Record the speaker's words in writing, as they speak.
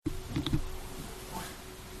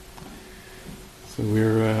So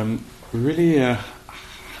we're really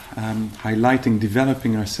highlighting,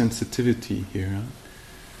 developing our sensitivity here,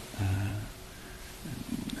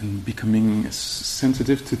 and becoming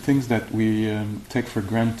sensitive to things that we take for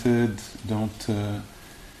granted, don't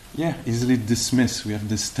easily dismiss. We have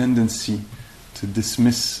this tendency to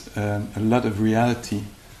dismiss a lot of reality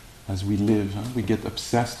as we live. We get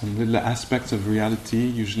obsessed on little aspects of reality.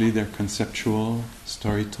 Usually they're conceptual,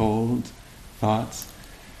 story told, thoughts.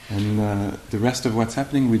 And the rest of what's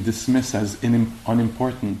happening we dismiss as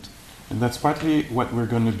unimportant. And that's partly what we're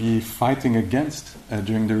going to be fighting against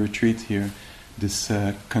during the retreat here, this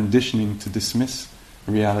conditioning to dismiss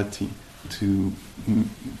reality, to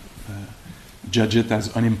judge it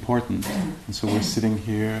as unimportant. And so we're sitting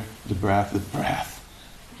here, the breath,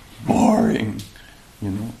 boring,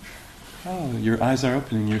 Oh, your eyes are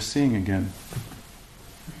opening, you're seeing again.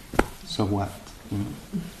 So what?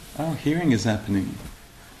 Oh, hearing is happening.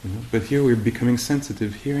 But here we're becoming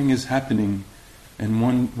sensitive. Hearing is happening, and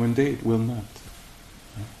one day it will not.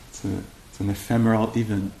 It's an ephemeral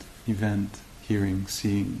event. Hearing,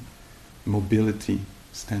 seeing, mobility,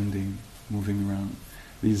 standing, moving around.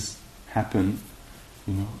 These happen,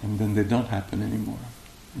 and then they don't happen anymore.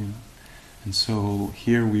 And so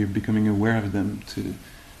here we're becoming aware of them to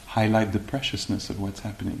highlight the preciousness of what's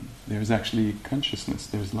happening. There's actually consciousness.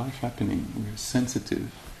 There's life happening. We're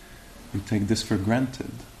sensitive. We take this for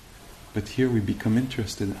granted. But here we become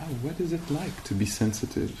interested. What is it like to be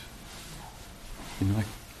sensitive?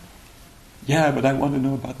 But I want to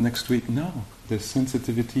know about next week. No, there's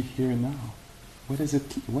sensitivity here and now. What is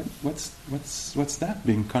it? What's that?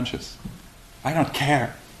 Being conscious. I don't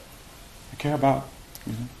care. I care about.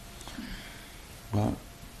 Well,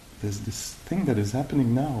 there's this thing that is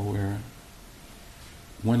happening now where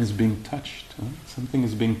one is being touched. Something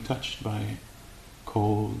is being touched by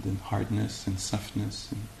cold and hardness and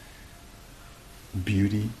softness and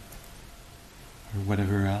beauty or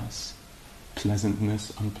whatever else,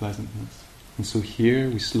 pleasantness, unpleasantness. And so here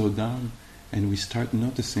we slow down and we start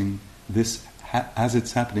noticing this as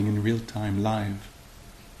it's happening in real time, live.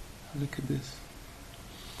 Look at this.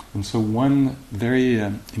 And so one very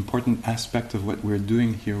important aspect of what we're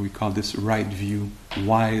doing here, we call this right view,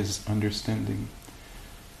 wise understanding,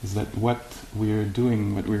 is that what we're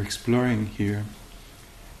doing, what we're exploring here,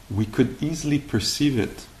 we could easily perceive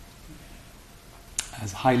it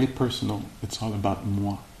as highly personal. It's all about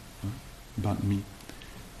moi, about me.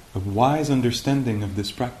 A wise understanding of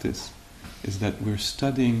this practice is that we're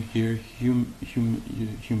studying here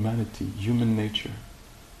humanity, human nature.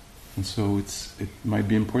 And so it might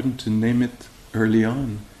be important to name it early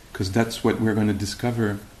on, because that's what we're going to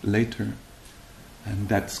discover later. And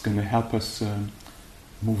that's going to help us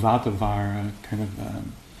move out of our kind of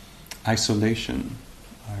isolation,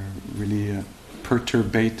 our really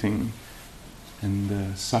perturbating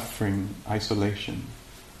and suffering isolation.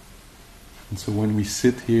 And so when we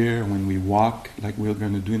sit here, when we walk, like we're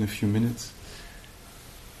going to do in a few minutes,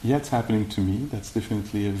 it's happening to me. That's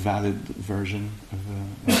definitely a valid version of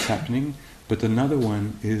what's happening. But another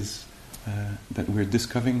one is that we're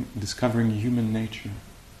discovering human nature.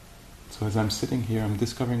 So as I'm sitting here, I'm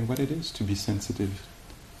discovering what it is to be sensitive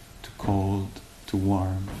to cold, to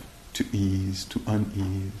warm, to ease, to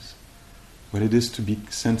unease. What it is to be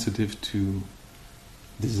sensitive to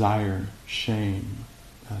desire, shame,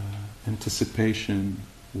 anticipation,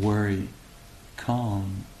 worry,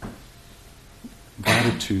 calm,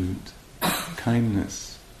 gratitude,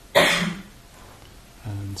 kindness.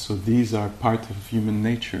 And so these are part of human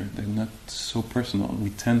nature. They're not so personal.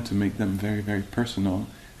 We tend to make them very, very personal,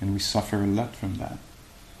 and we suffer a lot from that.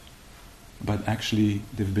 But actually,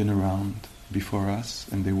 they've been around before us,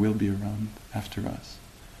 and they will be around after us.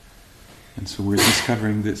 And so we're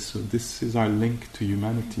discovering this. So this is our link to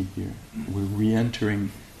humanity here. We're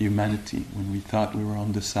re-entering humanity when we thought we were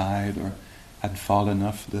on the side or had fallen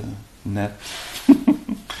off the net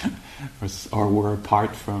or were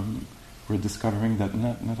apart from. We're discovering that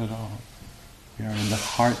not at all. We are in the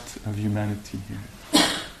heart of humanity here.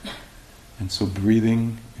 And so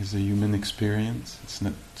breathing is a human experience. It's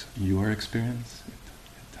not your experience.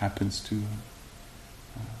 It happens to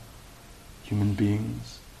human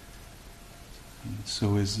beings. And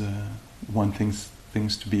so is wanting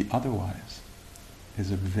things to be otherwise is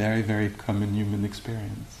a very, very common human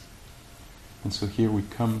experience. And so here we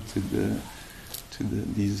come to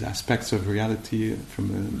these aspects of reality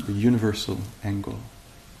from the universal angle,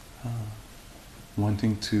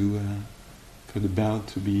 wanting for the bell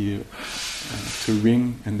to be to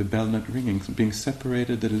ring and the bell not ringing, so being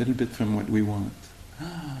separated a little bit from what we want.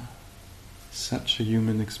 Such a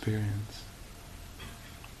human experience.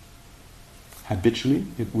 habitually,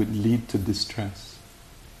 it would lead to distress.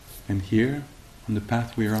 And here, on the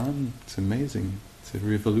path we're on, it's amazing. It's a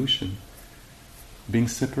revolution. Being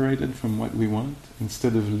separated from what we want,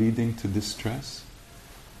 instead of leading to distress,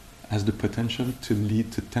 has the potential to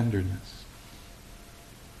lead to tenderness.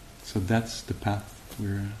 So that's the path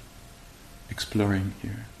we're exploring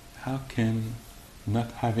here. How can not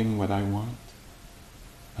having what I want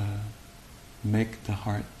make the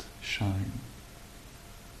heart shine?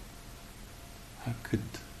 How could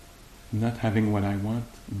not having what I want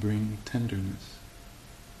bring tenderness?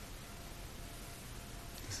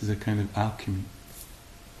 This is a kind of alchemy.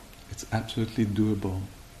 It's absolutely doable,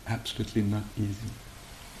 absolutely not easy,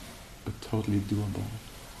 but totally doable.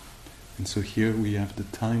 And so here we have the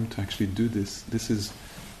time to actually do this. This is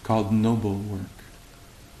called noble work.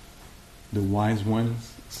 The wise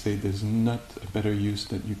ones say there's not a better use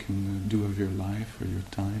that you can do of your life or your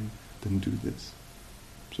time than do this.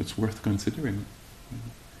 So it's worth considering.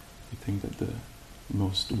 I think that the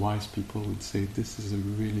most wise people would say this is a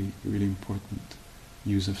really, really important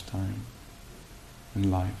use of time and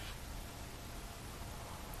life.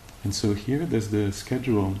 And so here there's the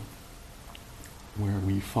schedule where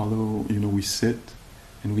we follow, we sit,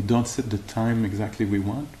 and we don't sit the time exactly we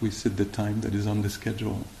want, we sit the time that is on the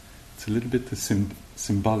schedule. It's a little bit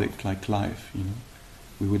symbolic, like life,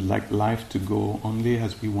 We would like life to go only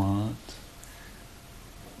as we want,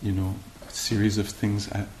 a series of things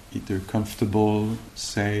either comfortable,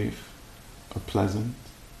 safe, or pleasant.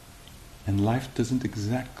 And life doesn't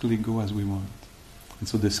exactly go as we want. And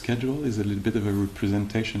so the schedule is a little bit of a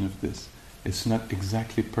representation of this. It's not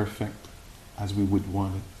exactly perfect as we would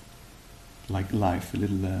want it. Like life, a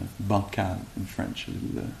little bancal in French, a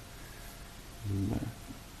little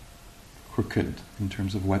crooked in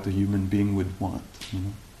terms of what a human being would want.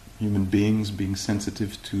 Human beings being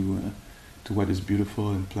sensitive to what is beautiful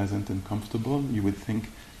and pleasant and comfortable, you would think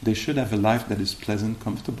they should have a life that is pleasant,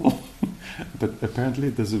 comfortable. But apparently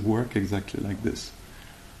it doesn't work exactly like this.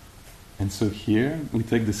 And so here we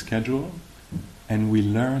take the schedule and we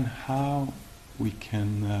learn how we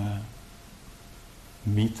can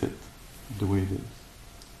meet it the way it is.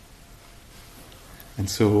 And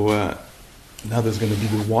so now there's going to be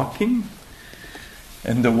the walking.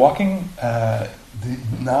 And the walking,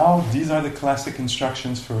 now these are the classic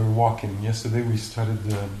instructions for walking. Yesterday we started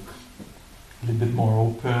a little bit more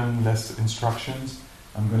open, less instructions.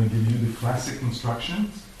 I'm going to give you the classic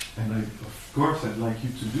instructions, and of course I'd like you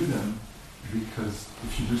to do them, because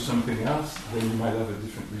if you do something else, then you might have a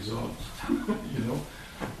different result,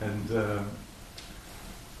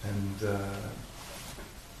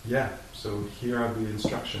 So here are the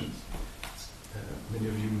instructions. Many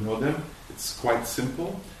of you know them. It's quite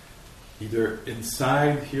simple. Either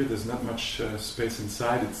inside here, there's not much space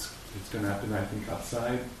inside. It's going to happen, I think,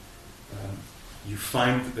 outside. You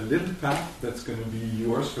find a little path that's going to be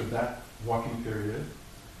yours for that walking period.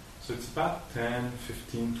 So it's about 10,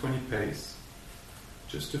 15, 20 pace.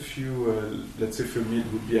 Just a few, let's say for me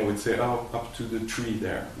it would be, I would say, up to the tree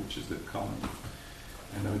there, which is the column.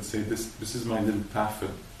 And I would say this is my little path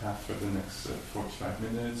for the next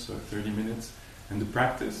 45 minutes or 30 minutes. And the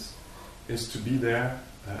practice is to be there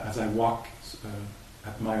as I walk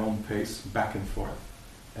at my own pace, back and forth.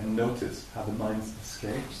 And notice how the mind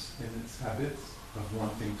escapes in its habits of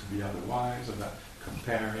wanting to be otherwise, of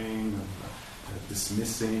comparing, of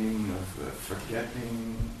dismissing, of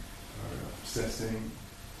forgetting, or obsessing,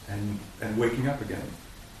 and waking up again.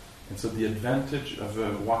 And so the advantage of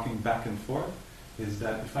walking back and forth is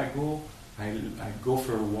that if I go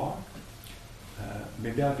for a walk,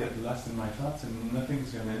 maybe I'll get lost in my thoughts and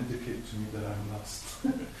nothing's going to indicate to me that I'm lost.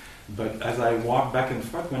 But as I walk back and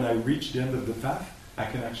forth, when I reach the end of the path, I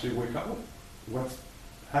can actually wake up. What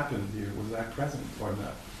happened here? Was I present or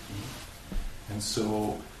not? And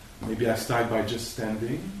so maybe I start by just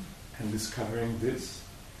standing and discovering this.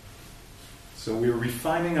 So we're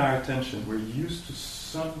refining our attention. We're used to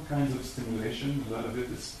some kinds of stimulation. A lot of it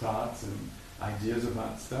is thoughts and ideas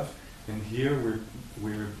about stuff. And here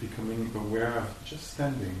we're becoming aware of just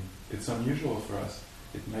standing. It's unusual for us.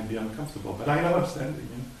 It might be uncomfortable, but I know I'm standing.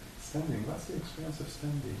 Standing. What's the experience of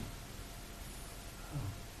standing? Oh.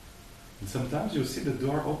 And sometimes you'll see the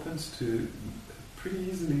door opens to pretty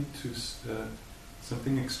easily to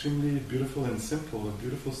something extremely beautiful and simple, a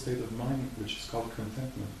beautiful state of mind, which is called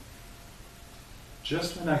contentment.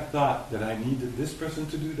 Just when I thought that I needed this person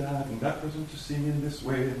to do that, and that person to see me in this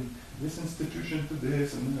way, and this institution to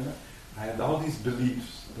this, and I had all these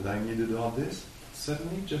beliefs that I needed all this,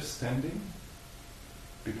 suddenly just standing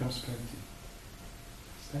becomes plenty.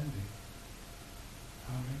 Standing.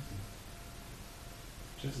 How amazing.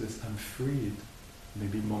 Just this, I'm freed,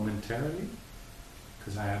 maybe momentarily,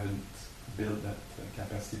 because I haven't built that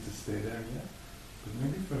capacity to stay there yet. But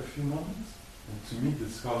maybe for a few moments. And to me,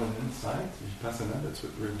 this is called an insight, vipassana, that's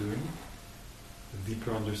what we're doing. A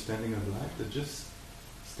deeper understanding of life, that just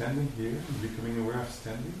standing here and becoming aware of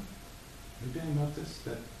standing, maybe I noticed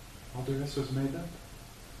that all the rest was made up.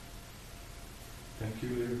 Thank you,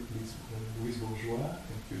 Louise Bourgeois.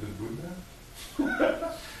 Thank you, the Buddha.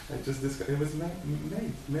 It was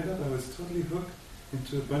made up. I was totally hooked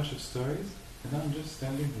into a bunch of stories, and now I'm just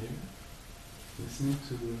standing here, listening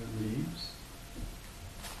to leaves,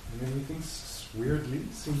 and everything weirdly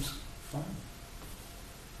seems fine.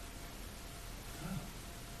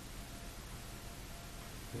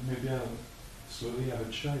 Then maybe I'll slowly have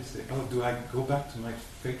a choice. Do I go back to my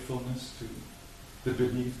faithfulness to the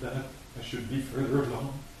belief that I should be further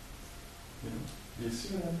along? Do you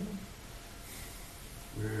see what I mean?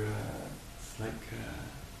 It's like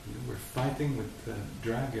we're fighting with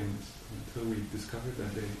dragons until we discover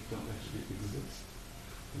that they don't actually exist.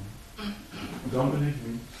 Don't believe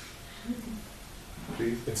me.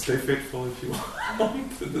 Please, and stay faithful if you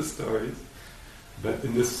want to the stories. But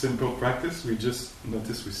in this simple practice, we just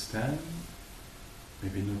notice we stand,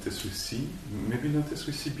 maybe notice we see, maybe notice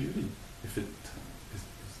we see beauty, if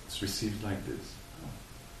it's received like this.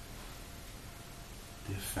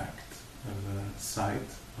 The effect of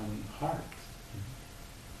sight on heart.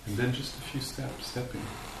 And then just a few steps, stepping.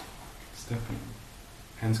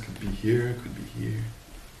 Hands could be here, could be here.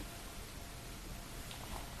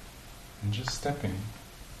 And just stepping.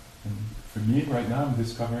 And for me, right now, I'm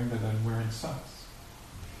discovering that I'm wearing socks.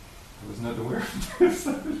 I was not aware of this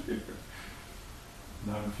earlier.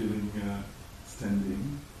 Now I'm feeling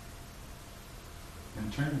standing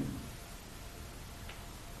and turning.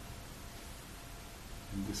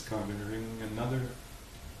 And discovering another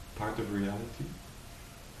part of reality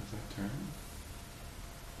as I turn.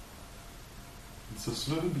 And so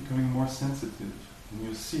slowly becoming more sensitive. And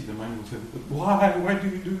you'll see the mind will say, why do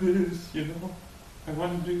you do this? I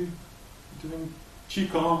want to be doing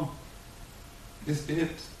Qigong. Is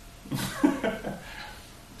it?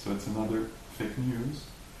 So it's another fake news.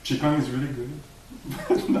 Qigong is really good,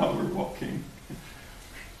 but now we're walking.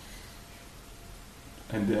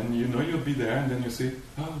 And then you'll be there, and then you say,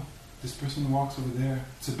 oh, this person walks over there.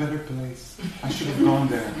 It's a better place. I should have gone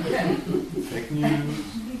there. Fake news.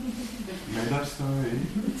 Made up story.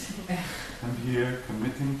 I'm here,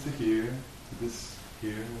 committing to here, to this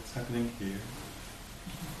here, what's happening here.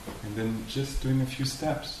 And then just doing a few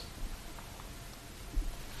steps.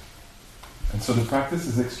 And so the practice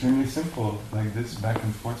is extremely simple, like this, back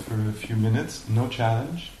and forth for a few minutes, no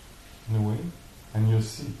challenge, in a way, and you'll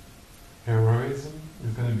see. Heroism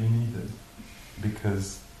is going to be needed,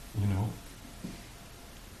 because,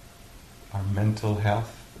 our mental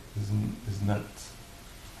health is not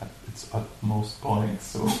at its utmost point,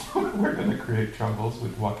 so we're going to create troubles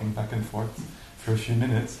with walking back and forth for a few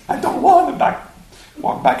minutes. I don't want to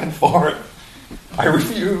walk back and forth. I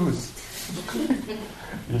refuse.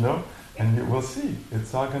 And you will see,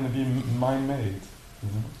 it's all going to be mind-made,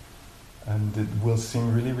 and it will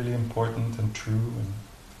seem really, really important and true,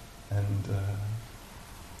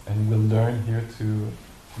 and we'll learn here to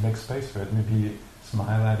make space for it. Maybe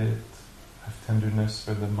smile at it, have tenderness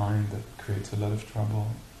for the mind that creates a lot of trouble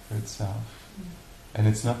for itself. And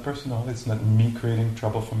it's not personal, it's not me creating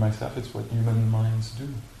trouble for myself, it's what human minds do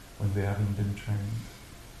when they haven't been trained.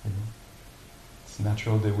 It's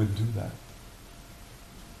natural they would do that.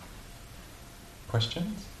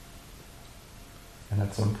 Questions? And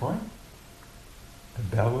at some point, the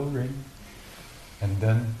bell will ring, and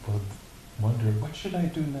then we'll wonder, what should I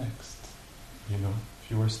do next? If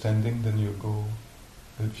you were standing, then you'll go.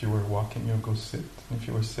 If you were walking, you'll go sit. And if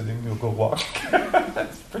you were sitting, you'll go walk.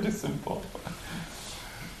 That's pretty simple.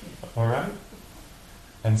 All right?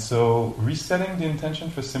 And so, resetting the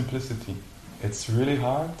intention for simplicity. It's really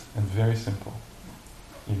hard and very simple.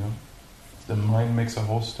 The mind makes a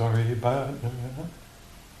whole story about,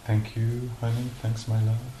 thank you, honey, thanks, my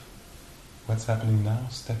love. What's happening now?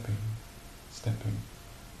 Stepping.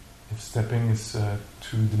 If stepping is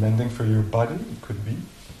too demanding for your body, it could be,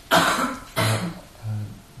 for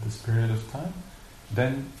this period of time,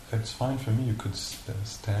 then it's fine for me. You could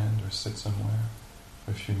stand or sit somewhere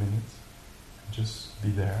for a few minutes and just be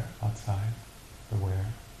there, outside, aware.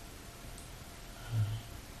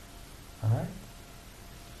 All right?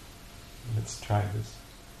 Let's try this.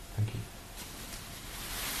 Thank you.